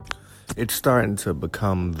it's starting to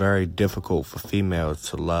become very difficult for females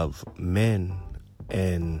to love men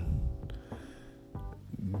and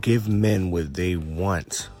give men what they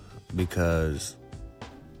want, because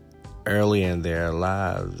early in their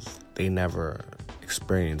lives they never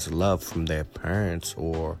experienced love from their parents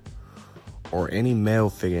or any male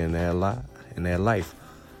figure in their life.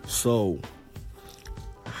 So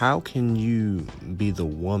how can you be the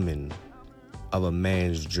woman of a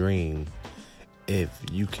man's dream if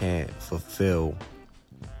you can't fulfill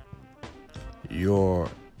your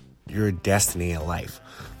destiny in life?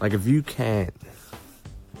 Like, if you can't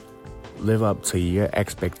live up to your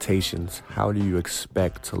expectations, how do you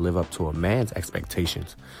expect to live up to a man's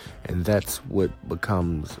expectations? And that's what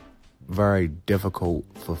becomes very difficult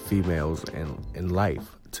for females in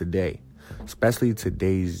life today, especially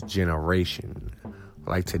today's generation.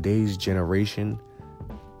 Like, today's generation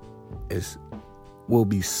will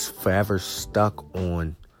be forever stuck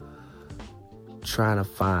on trying to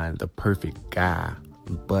find the perfect guy,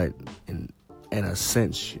 but in a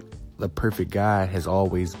sense, the perfect guy has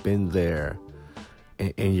always been there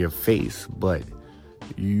in your face, but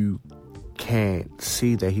you can't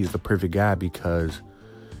see that he's the perfect guy because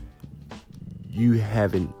you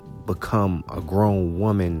haven't become a grown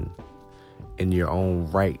woman in your own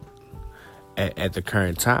right at the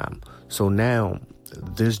current time. So now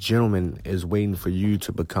this gentleman is waiting for you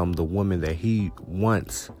to become the woman that he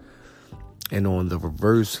wants. And on the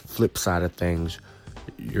reverse flip side of things,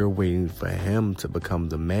 you're waiting for him to become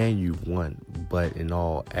the man you want. But in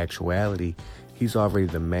all actuality, he's already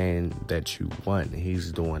the man that you want.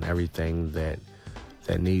 He's doing everything that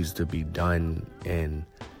needs to be done and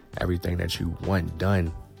everything that you want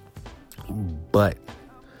done. But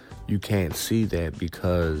you can't see that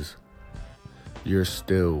because you're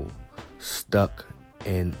still stuck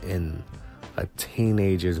in a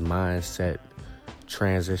teenager's mindset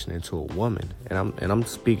transitioning to a woman. And I'm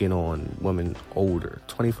speaking on women older,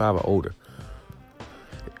 25 or older.